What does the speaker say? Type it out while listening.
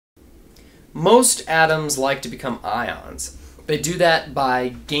Most atoms like to become ions. They do that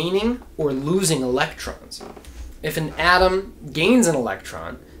by gaining or losing electrons. If an atom gains an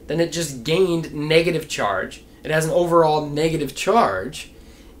electron, then it just gained negative charge. It has an overall negative charge,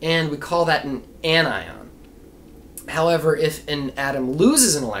 and we call that an anion. However, if an atom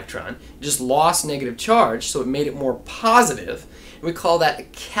loses an electron, it just lost negative charge, so it made it more positive, and we call that a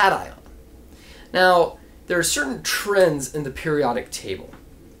cation. Now, there are certain trends in the periodic table.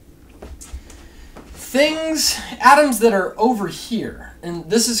 Atoms that are over here, and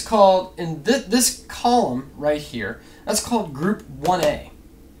this is called, in this column right here, that's called group 1A.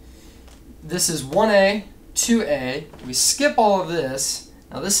 This is 1A, 2A, we skip all of this,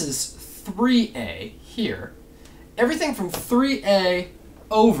 now this is 3A here. Everything from 3A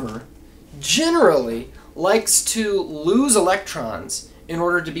over generally likes to lose electrons in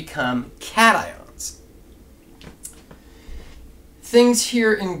order to become cations. Things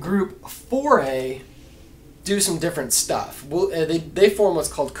here in group 4A do some different stuff. They form what's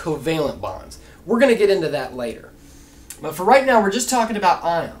called covalent bonds. We're going to get into that later. But for right now, we're just talking about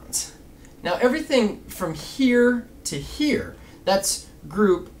ions. Now, everything from here to here, that's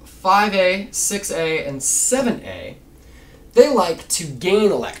group 5A, 6A, and 7A, they like to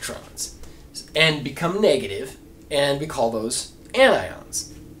gain electrons and become negative, and we call those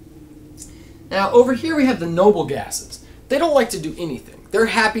anions. Now, over here we have the noble gases. They don't like to do anything. They're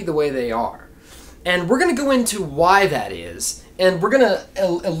happy the way they are. And we're going to go into why that is, and we're going to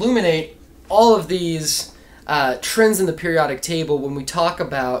illuminate all of these trends in the periodic table when we talk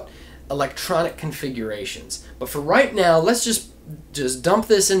about electronic configurations. But for right now, let's just dump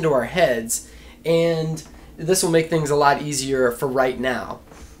this into our heads, and this will make things a lot easier for right now,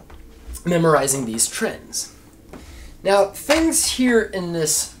 memorizing these trends. Now, things here in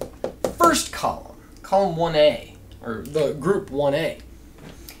this first column 1A, or the group 1A,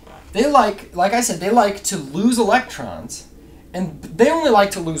 they like I said, they like to lose electrons, and they only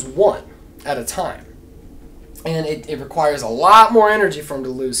like to lose one at a time. And it requires a lot more energy for them to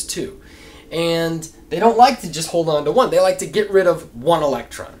lose two. And they don't like to just hold on to one. They like to get rid of one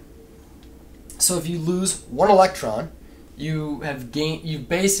electron. So if you lose one electron, you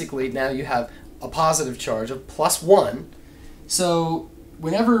basically now you have a positive charge of +1. So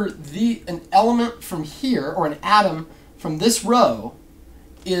whenever an element from here, or an atom from this row,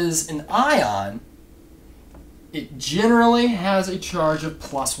 is an ion, it generally has a charge of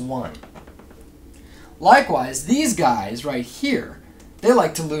 +1. Likewise, these guys right here, they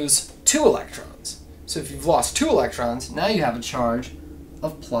like to lose 2 electrons. So if you've lost 2 electrons, now you have a charge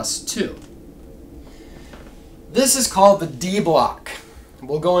of +2. This is called the D block.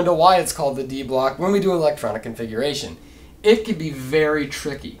 We'll go into why it's called the D block when we do electronic configuration. It can be very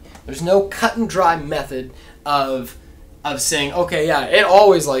tricky. There's no cut and dry method of saying, okay, yeah, it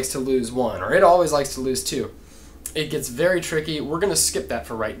always likes to lose 1, or it always likes to lose 2. It gets very tricky. We're going to skip that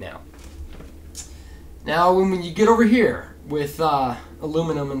for right now. Now, when you get over here with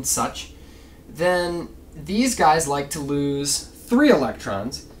aluminum and such, then these guys like to lose 3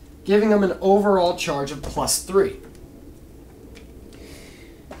 electrons, giving them an overall charge of +3.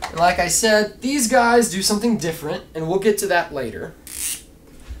 And like I said, these guys do something different, and we'll get to that later.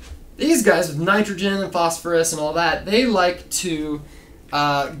 These guys with nitrogen and phosphorus and all that, they like to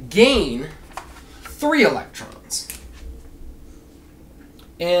gain 3 electrons.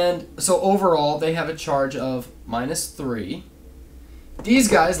 And so overall, they have a charge of -3. These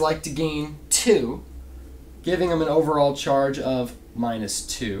guys like to gain 2, giving them an overall charge of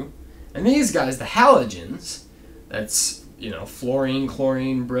 -2. And these guys, the halogens, that's, fluorine,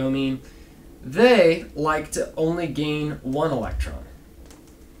 chlorine, bromine, they like to only gain 1 electron.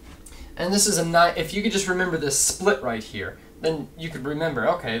 And this is if you could just remember this split right here, then you could remember,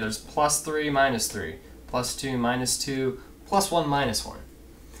 okay, there's +3, -3, +2, -2, +1, -1.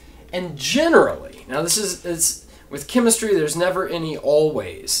 And generally, now with chemistry, there's never any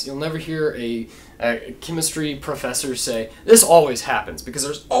always. You'll never hear a chemistry professor say, this always happens, because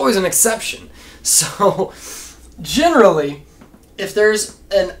there's always an exception. So, generally, if there's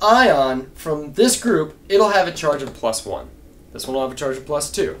an ion from this group, it'll have a charge of +1. This one will have a charge of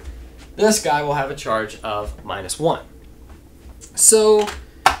 +2. This guy will have a charge of -1. So,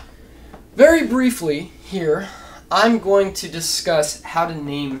 very briefly here, I'm going to discuss how to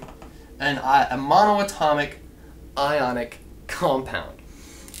name a monoatomic ionic compound.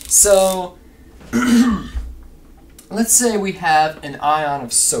 So, let's say we have an ion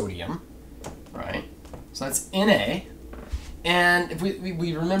of sodium, right? So that's Na. And if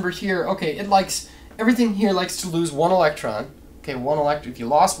we remember here, okay, everything here likes to lose 1 electron. Okay, 1 electron. If you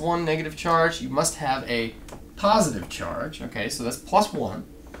lost 1 negative charge, you must have a positive charge. Okay, so that's +1.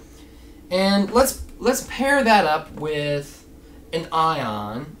 And let's pair that up with an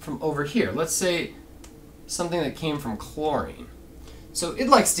ion from over here. Let's say something that came from chlorine. So it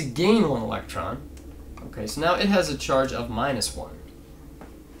likes to gain one electron. Okay, so now it has a charge of -1.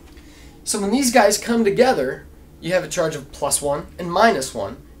 So when these guys come together, you have a charge of +1 and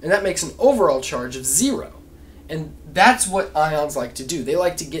 -1, and that makes an overall charge of 0. And that's what ions like to do. They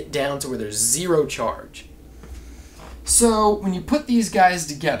like to get down to where there's 0 charge. So when you put these guys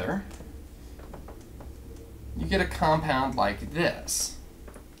together, you get a compound like this,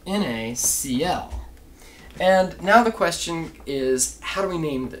 NaCl. And now the question is, how do we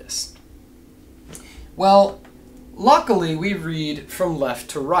name this? Well, luckily we read from left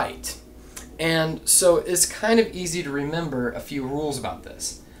to right. And so it's kind of easy to remember a few rules about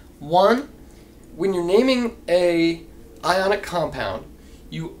this. One, when you're naming a ionic compound,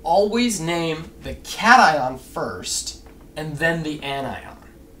 you always name the cation first and then the anion.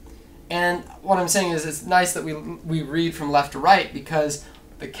 And what I'm saying is it's nice that we read from left to right, because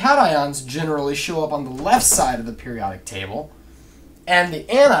the cations generally show up on the left side of the periodic table and the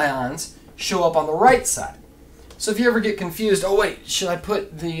anions show up on the right side. So if you ever get confused, oh wait, should I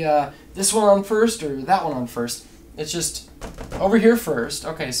put the this one on first or that one on first? It's just over here first.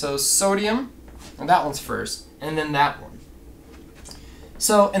 Okay, so sodium, and that one's first, and then that one.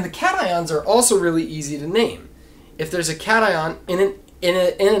 So, and the cations are also really easy to name. If there's a cation in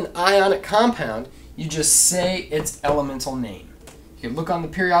an ionic compound, you just say its elemental name. You can look on the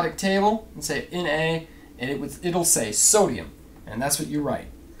periodic table and say Na, and it'll say sodium, and that's what you write.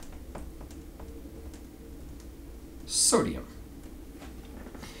 Sodium.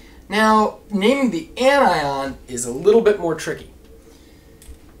 Now, naming the anion is a little bit more tricky.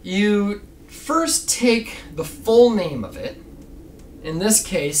 You first take the full name of it. In this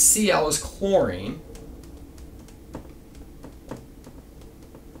case, Cl is chlorine.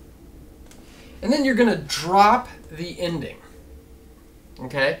 And then you're going to drop the ending.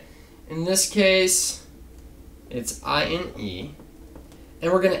 Okay? In this case, it's INE.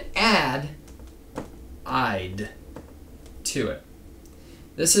 And we're going to add "ide" to it.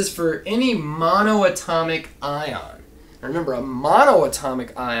 This is for any monoatomic ion. Now remember, a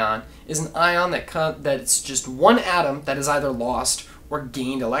monoatomic ion is an ion that's just one atom that has either lost or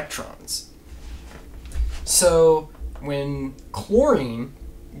gained electrons. So when chlorine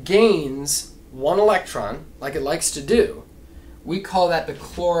gains one electron, like it likes to do, we call that the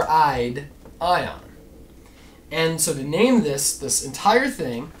chloride ion. And so to name this entire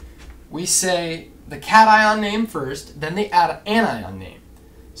thing, we say the cation name first, then the anion name.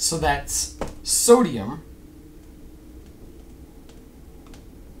 So that's sodium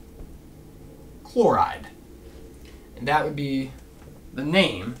chloride. And that would be the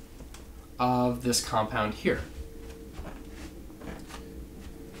name of this compound here.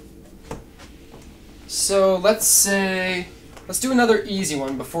 So let's do another easy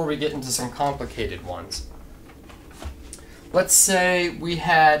one before we get into some complicated ones. Let's say we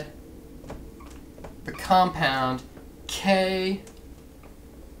had the compound KBr.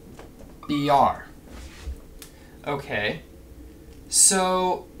 Okay,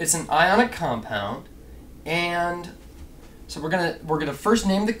 so it's an ionic compound, and so we're gonna first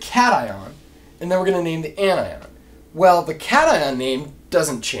name the cation, and then we're gonna name the anion. Well, the cation name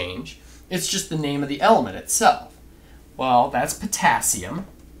doesn't change. It's just the name of the element itself. Well, that's potassium.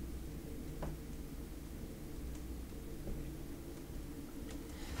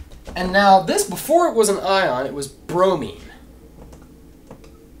 And now this, before it was an ion, it was bromine.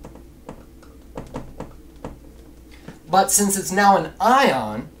 But since it's now an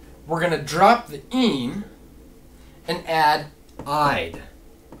ion, we're going to drop the "ene" and add "ide."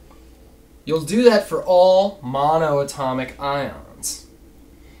 You'll do that for all monoatomic ions.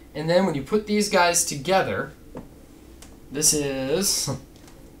 And then when you put these guys together, this is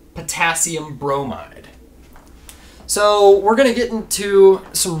potassium bromide. So we're going to get into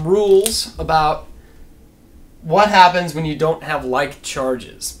some rules about what happens when you don't have like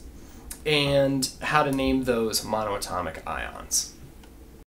charges and how to name those monoatomic ions.